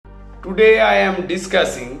Today I am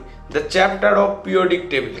discussing the chapter of periodic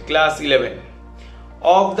table, class 11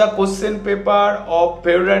 of the question paper of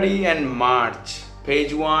February and March,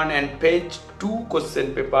 page 1 and page 2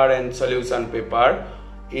 question paper and solution paper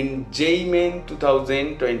in Jee-main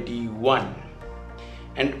 2021.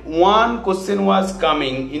 And one question was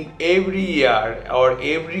coming in every year or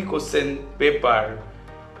every question paper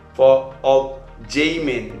of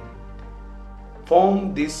Jee-main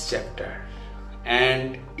from this chapter,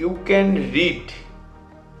 and you can read.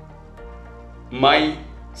 My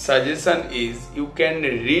suggestion is you can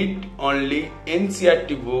read only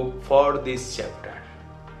NCERT book for this chapter,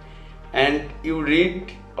 and you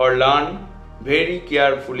read or learn very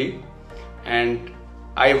carefully, and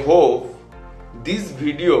I hope this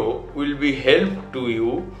video will be help to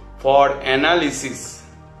you for analysis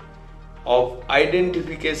of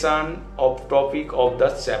identification of topic of the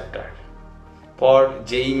chapter for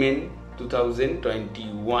Jee-main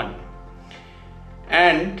 2021.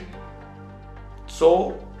 And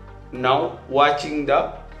so now watching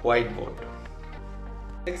the whiteboard.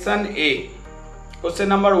 Section A, question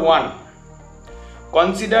number 1.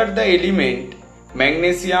 Consider the element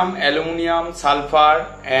magnesium, aluminium, sulfur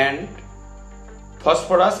and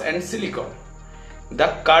phosphorus and silicon. The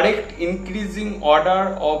correct increasing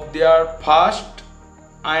order of their first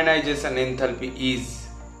ionization enthalpy is.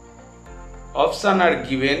 Options are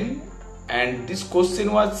given, and this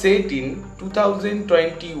question was set in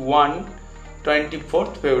 2021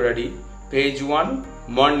 24th February, page 1,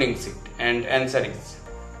 morning sheet, and answer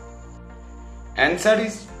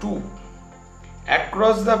is 2.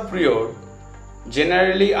 Across the period,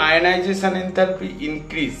 generally ionization enthalpy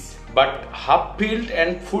increase, but half-filled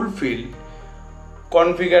and full-filled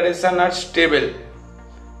configuration are stable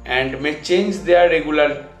and may change their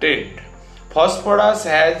regular trend. Phosphorus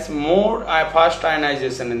has more fast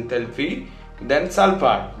ionization enthalpy than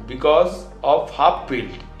sulfur because of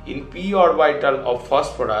half-filled. In p orbital of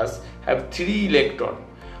phosphorus have 3 electrons.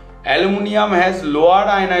 Aluminium has lower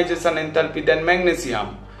ionization enthalpy than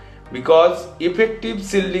magnesium because effective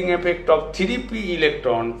shielding effect of 3p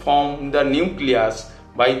electron form the nucleus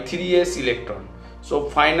by 3s electron. So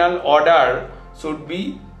final order should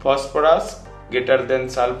be phosphorus greater than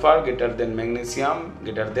sulfur, greater than magnesium,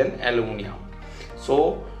 greater than aluminium.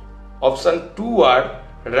 So option 2 are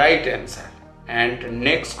right answer. And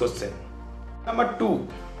next question. Number 2.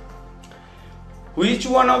 Which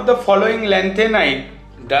one of the following lanthanide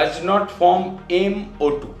does not form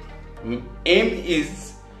MO2? M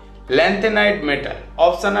is lanthanide metal.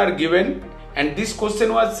 Options are given, and this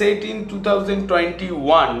question was set in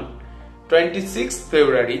 2021 26th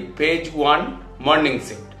February, page 1, morning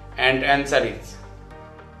sheet, and answer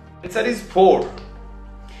is 4.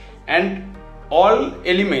 And all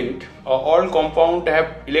element or all compound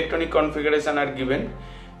have electronic configuration are given,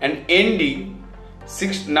 and Nd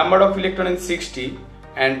number of electron is 60,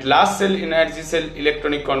 and last cell energy cell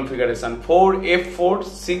electronic configuration 4f4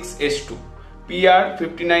 6s2, Pr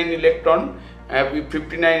 59 electron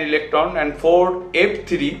and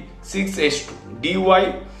 4f3 6s2, dy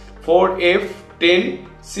 4f10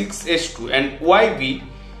 6s2, and yb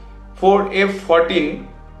 4f14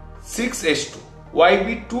 6s2.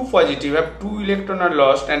 Yb 2 positive have 2 electrons are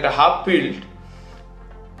lost and a half filled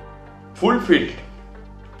full filled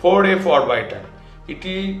 4f orbital.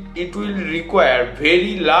 It will require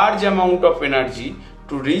very large amount of energy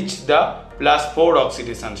to reach the +4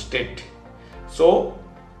 oxidation state. So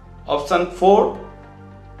option 4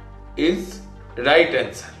 is right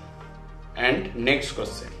answer. And next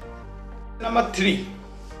question. Number 3.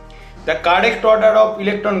 The correct order of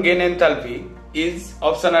electron gain enthalpy is.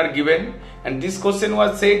 Options are given, and this question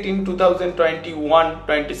was set in 2021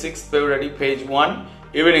 26th February, page 1,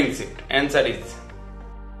 evening sheet. Answer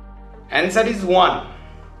is 1.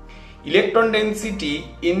 Electron density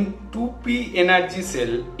in 2p energy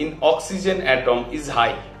cell in oxygen atom is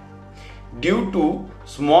high due to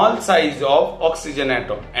small size of oxygen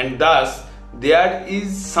atom, and thus there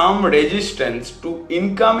is some resistance to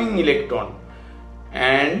incoming electron,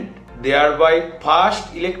 and thereby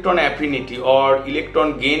fast electron affinity or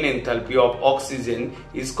electron gain enthalpy of oxygen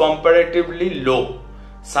is comparatively low.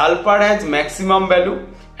 Sulfur has maximum value,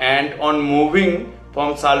 and on moving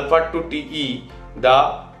from sulfur to Te,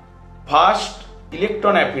 the fast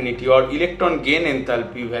electron affinity or electron gain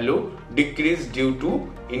enthalpy value decrease due to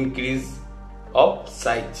increase of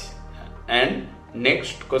size. And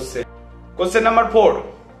next question. Question number 4.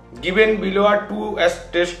 Given below are two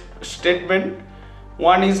statement.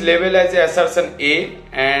 One is labeled as assertion A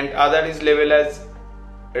and other is labeled as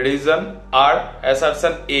reason R.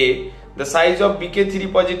 Assertion A: the size of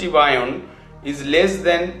Bk3 positive ion is less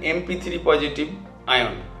than Mp3 positive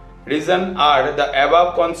ion. Reason are the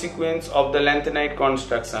above consequence of the lanthanide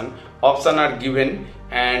construction. Option are given,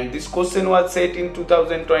 and this question was set in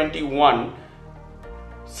 2021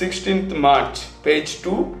 16th March, page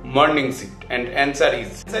 2, morning shift, and answer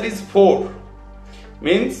is 4.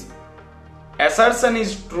 Means assertion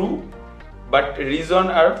is true but reason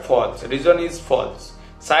are false. Reason is false.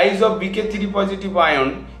 Size of BK3 positive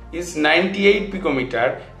ion is 98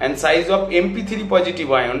 picometer and size of MP3 positive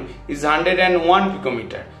ion is 101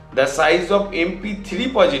 picometer. The size of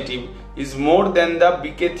MP3 positive is more than the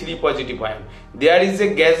BK3 positive ion. There is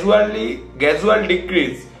a gradual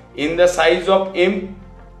decrease in the size of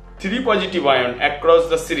M3 positive ion across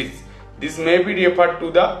the series. This may be referred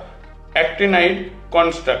to the actinide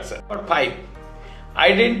construction. Number 5.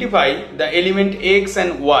 Identify the element X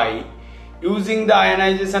and Y using the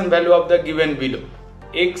ionization value of the given below.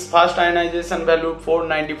 X first ionization value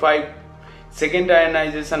 495, second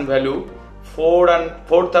ionization value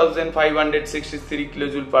 4563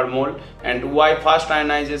 kJ per mole, and Y first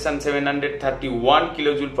ionization 731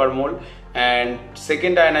 kJ per mole, and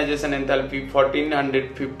second ionization enthalpy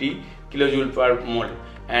 1450 kJ per mole.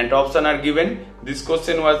 And option are given. This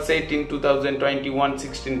question was set in 2021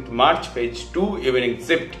 16th March, page 2, evening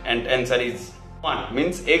shift, and answer is 1.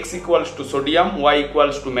 Means X equals to sodium, Y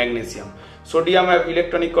equals to magnesium. Sodium have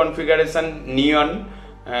electronic configuration neon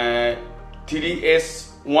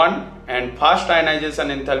 3s1, and first ionization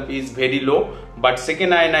enthalpy is very low, but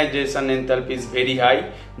second ionization enthalpy is very high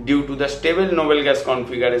due to the stable noble gas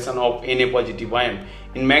configuration of Na positive ion.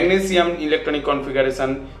 In magnesium, electronic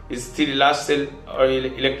configuration is 3 last cell or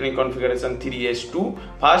electronic configuration 3s2.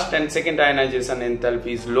 First and second ionization enthalpy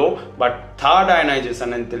is low, but third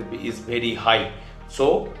ionization enthalpy is very high.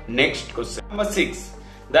 So next question. Number 6.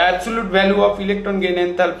 The absolute value of electron gain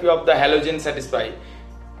enthalpy of the halogen satisfy.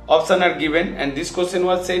 Option are given, and this question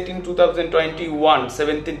was set in 2021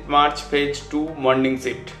 17th March, page 2, morning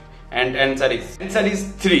shift, and answer is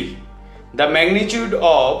 3. The magnitude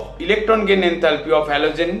of electron gain enthalpy of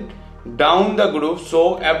halogen down the group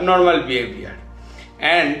show abnormal behavior,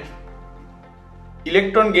 and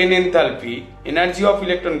electron gain enthalpy, energy of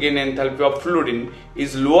electron gain enthalpy of fluorine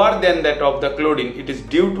is lower than that of the chlorine. It is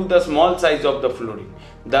due to the small size of the fluorine.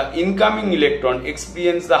 The incoming electron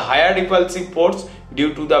experience the higher repulsive force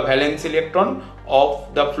due to the valence electron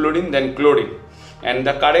of the fluorine than chlorine, and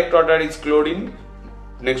the correct order is chlorine,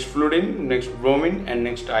 next fluorine, next bromine, and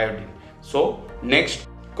next iodine. So next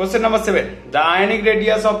question. Number 7. The ionic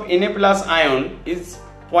radius of Na plus ion is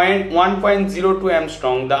 1.02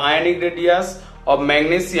 Armstrong. The ionic radius of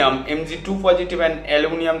magnesium Mg2 positive and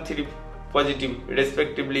aluminum 3 positive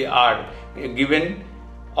respectively are given.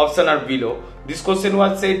 Option are below. This question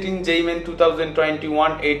was set in Jee-main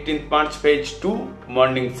 2021 18th March, page 2,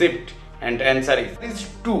 morning shift, and answer is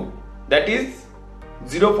 2. That is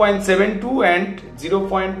 0.72 and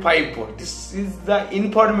 0.54. This is the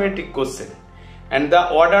informative question, and the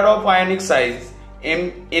order of ionic size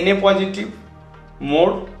Na positive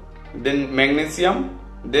more, then magnesium,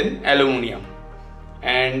 then aluminum.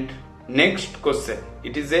 And next question,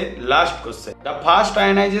 it is a last question. The first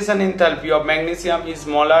ionization enthalpy of magnesium is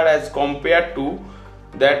smaller as compared to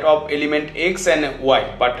that of element X and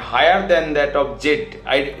Y, but higher than that of Z.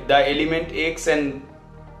 The element X and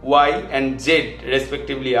Y and Z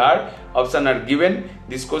respectively are. Option are given.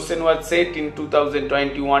 This question was set in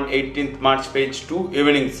 2021 18th March, page 2,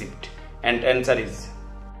 evening shift, and answer is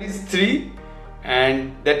 3,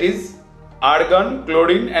 and that is argon,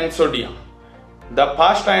 chlorine, and sodium. The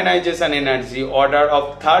first ionization energy order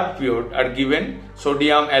of third period are given: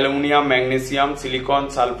 sodium, aluminum, magnesium, silicon,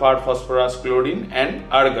 sulfur, phosphorus, chlorine, and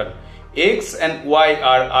argon. X and Y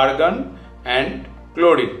are argon and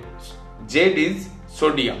chlorine. Z is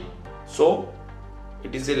sodium. So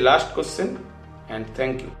it is the last question, and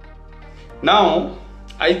thank you. Now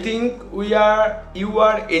I think you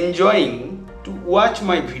are enjoying to watch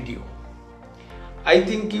my video. I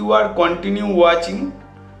think you are continue watching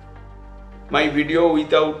my video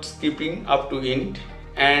without skipping up to end,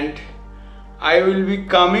 and I will be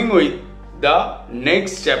coming with the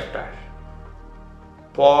next chapter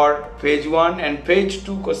for page 1 and page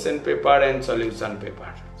 2 question paper and solution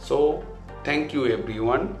paper. So thank you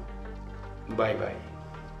everyone. Bye bye.